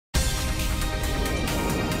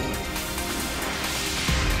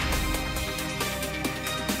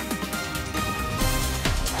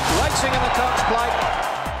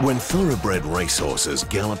When thoroughbred racehorses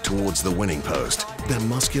gallop towards the winning post, their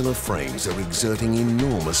muscular frames are exerting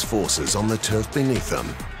enormous forces on the turf beneath them.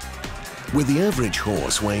 With the average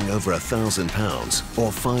horse weighing over 1,000 pounds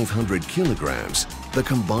or 500 kilograms, the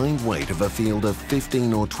combined weight of a field of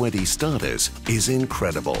 15 or 20 starters is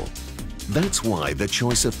incredible. That's why the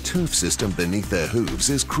choice of turf system beneath their hooves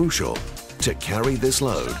is crucial, to carry this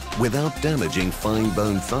load without damaging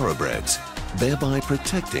fine-boned thoroughbreds, thereby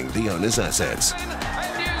protecting the owner's assets.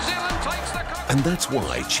 And that's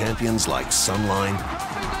why champions like Sunline,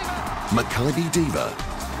 Maccabi Diva,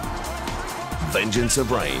 Vengeance of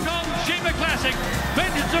Rain,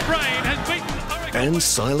 and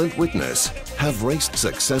Silent Witness have raced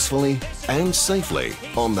successfully and safely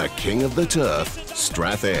on the king of the turf,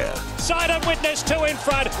 StrathAyr. Silent Witness 2 in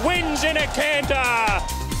front, wins in a canter.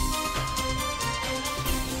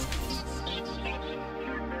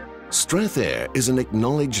 StrathAyr is an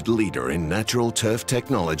acknowledged leader in natural turf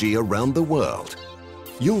technology around the world.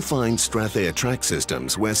 You'll find StrathAyr track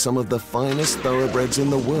systems where some of the finest thoroughbreds in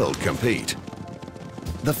the world compete.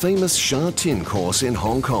 The famous Sha Tin course in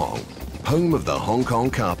Hong Kong, home of the Hong Kong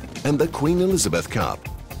Cup and the Queen Elizabeth Cup.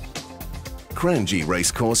 Kranji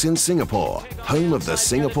Racecourse in Singapore, home of the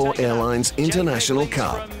Singapore Airlines International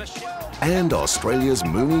Cup. And Australia's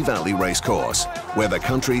Moonee Valley Racecourse, where the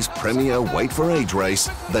country's premier weight-for-age race,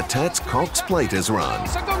 the Tats Cox Plate, is run.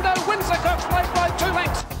 Segundo wins the Cox Plate by 2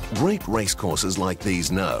 lengths. Great racecourses like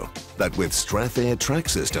these know that with StrathAyr track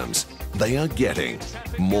systems, they are getting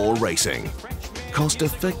more racing,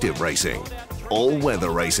 cost-effective racing,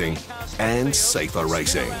 all-weather racing, and safer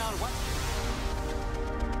racing.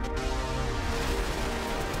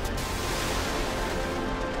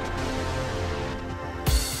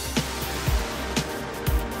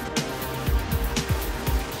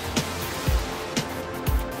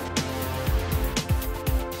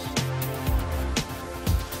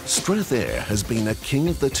 StrathAyr has been a king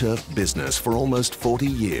of the turf business for almost 40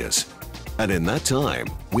 years. And in that time,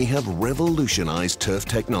 we have revolutionized turf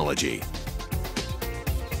technology.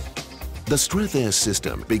 The StrathAyr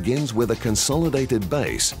system begins with a consolidated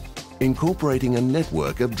base, incorporating a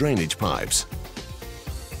network of drainage pipes.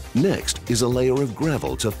 Next is a layer of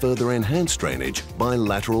gravel to further enhance drainage by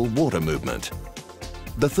lateral water movement.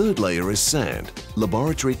 The third layer is sand,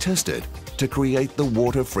 laboratory tested, to create the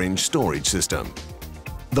water fringe storage system.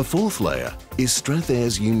 The fourth layer is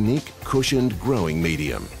StrathAyr's unique cushioned growing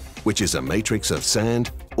medium, which is a matrix of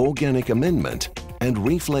sand, organic amendment, and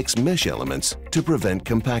reflex mesh elements to prevent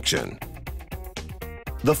compaction.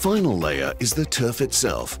 The final layer is the turf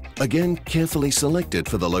itself, again carefully selected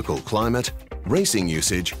for the local climate, racing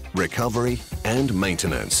usage, recovery, and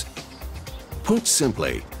maintenance. Put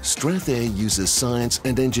simply, StrathAyr uses science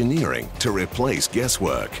and engineering to replace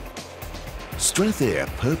guesswork. StrathAyr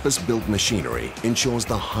purpose-built machinery ensures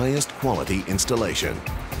the highest quality installation.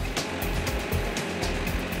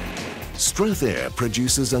 StrathAyr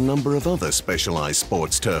produces a number of other specialized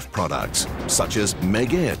sports turf products, such as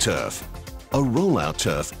Meg-Air Turf, a rollout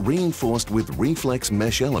turf reinforced with reflex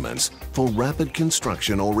mesh elements for rapid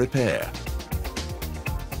construction or repair.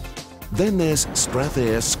 Then there's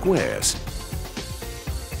StrathAyr Squares,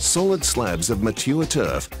 solid slabs of mature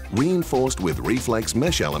turf reinforced with reflex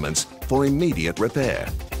mesh elements for immediate repair.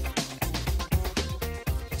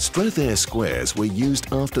 StrathAyr Squares were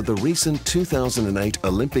used after the recent 2008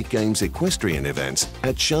 Olympic Games equestrian events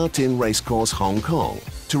at Sha Tin Racecourse, Hong Kong,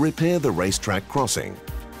 to repair the racetrack crossing.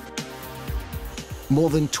 More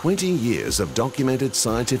than 20 years of documented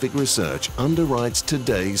scientific research underwrites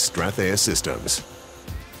today's StrathAyr systems.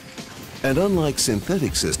 And unlike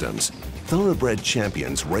synthetic systems, thoroughbred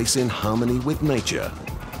champions race in harmony with nature,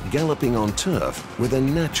 galloping on turf with a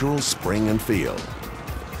natural spring and feel.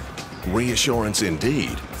 Reassurance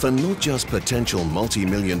indeed for not just potential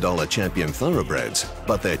multi-million-dollar champion thoroughbreds,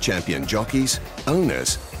 but their champion jockeys,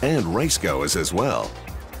 owners, and racegoers as well.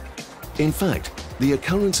 In fact, the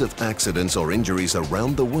occurrence of accidents or injuries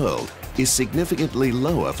around the world is significantly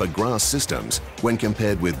lower for grass systems when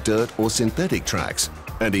compared with dirt or synthetic tracks,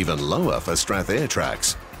 and even lower for StrathAyr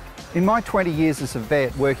tracks. In my 20 years as a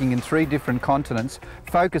vet working in 3 different continents,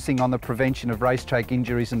 focusing on the prevention of racetrack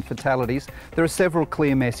injuries and fatalities, there are several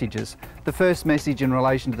clear messages. The first message in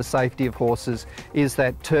relation to the safety of horses is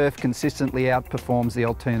that turf consistently outperforms the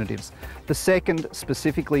alternatives. The second,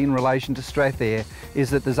 specifically in relation to StrathAyr, is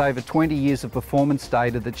that there's over 20 years of performance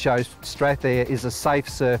data that shows StrathAyr is a safe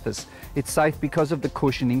surface. It's safe because of the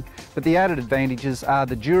cushioning, but the added advantages are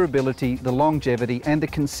the durability, the longevity and the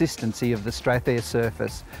consistency of the StrathAyr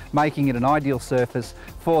surface, making it an ideal surface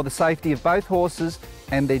for the safety of both horses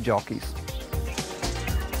and their jockeys.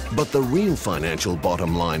 But the real financial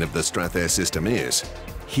bottom line of the StrathAyr system is,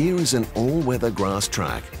 Here is an all-weather grass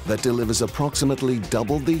track that delivers approximately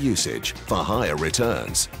double the usage for higher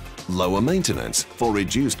returns, lower maintenance for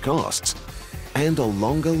reduced costs, and a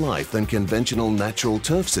longer life than conventional natural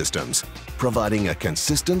turf systems, providing a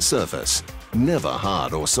consistent surface, never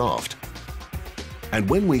hard or soft. And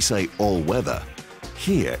when we say all-weather,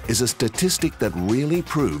 here is a statistic that really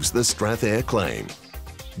proves the StrathAyr claim.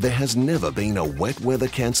 There has never been a wet weather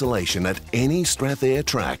cancellation at any StrathAyr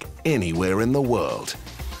track anywhere in the world.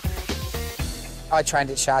 I trained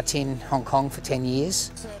at Sha Tin, Hong Kong for 10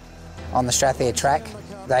 years on the StrathAyr track.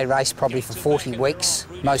 They race probably for 40 weeks,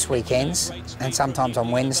 most weekends, and sometimes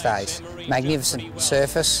on Wednesdays. Magnificent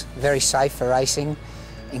surface, very safe for racing,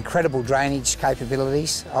 incredible drainage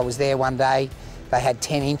capabilities. I was there one day, they had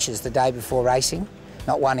 10 inches the day before racing,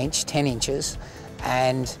 not 1 inch, 10 inches,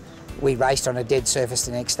 and we raced on a dead surface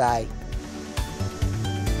the next day.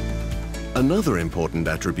 Another important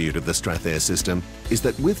attribute of the StrathAyr system is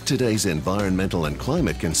that with today's environmental and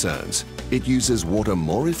climate concerns, it uses water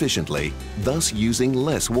more efficiently, thus using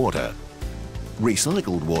less water.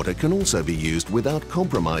 Recycled water can also be used without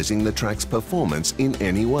compromising the track's performance in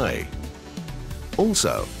any way.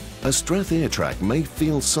 Also, a StrathAyr track may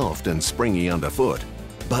feel soft and springy underfoot,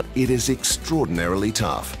 but it is extraordinarily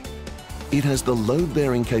tough. It has the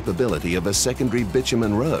load-bearing capability of a secondary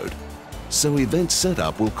bitumen road, so event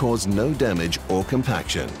setup will cause no damage or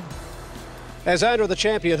compaction. As owner of the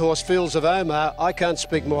champion horse Fields of Omar, I can't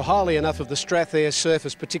speak more highly enough of the StrathAyr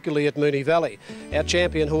surface, particularly at Moonee Valley. Our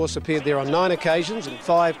champion horse appeared there on 9 occasions and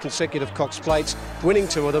 5 consecutive Cox Plates, winning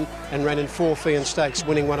 2 of them, and ran in 4 Fian Stakes,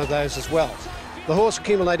 winning 1 of those as well. The horse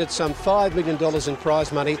accumulated some $5 million in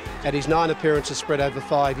prize money at his 9 appearances spread over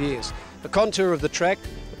 5 years. The contour of the track,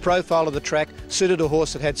 the profile of the track, suited a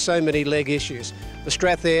horse that had so many leg issues. The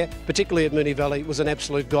StrathAyr, particularly at Moonee Valley, was an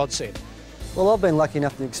absolute godsend. Well, I've been lucky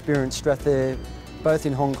enough to experience StrathAyr both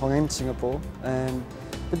in Hong Kong and Singapore, and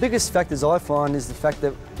the biggest factors I find is the fact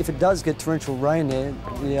that if it does get torrential rain there,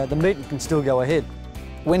 the meeting can still go ahead.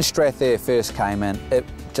 When StrathAyr first came in, it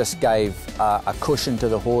just gave a cushion to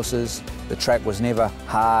the horses. The track was never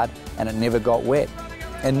hard and it never got wet.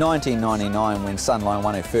 In 1999, when Sunline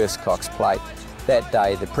won her first Cox Plate, that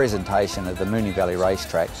day the presentation of the Moonee Valley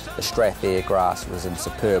racetrack, the StrathAyr grass was in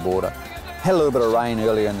superb order. Had a little bit of rain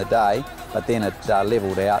earlier in the day, but then it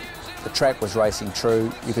levelled out. The track was racing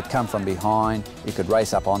true. You could come from behind, you could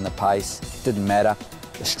race up on the pace, didn't matter.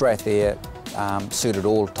 The StrathAyr suited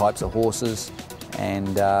all types of horses,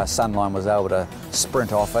 and Sunline was able to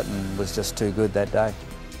sprint off it and was just too good that day.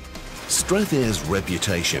 StrathAyr's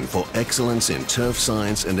reputation for excellence in turf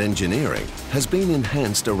science and engineering has been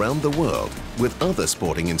enhanced around the world with other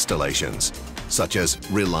sporting installations, such as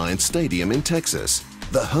Reliant Stadium in Texas,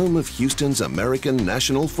 the home of Houston's American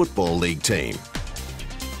National Football League team.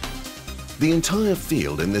 The entire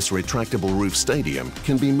field in this retractable roof stadium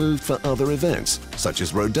can be moved for other events, such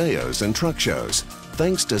as rodeos and truck shows,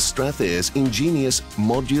 thanks to StrathAyr's ingenious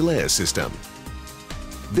modulaire system.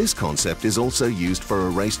 This concept is also used for a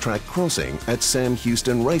racetrack crossing at Sam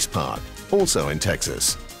Houston Race Park, also in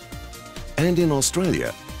Texas. And in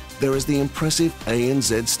Australia, there is the impressive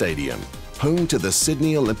ANZ Stadium, home to the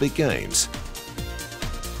Sydney Olympic Games.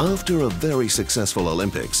 After a very successful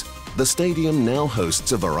Olympics, the stadium now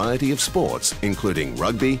hosts a variety of sports, including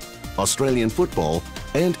rugby, Australian football,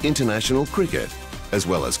 and international cricket, as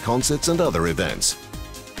well as concerts and other events.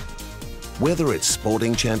 Whether it's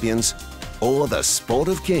sporting champions or the sport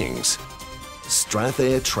of kings,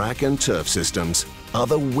 StrathAyr track and turf systems are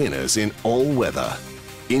the winners in all weather,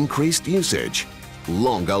 increased usage,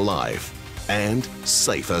 longer life, and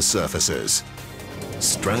safer surfaces.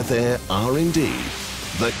 StrathAyr are indeed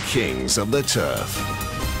the kings of the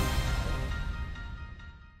turf.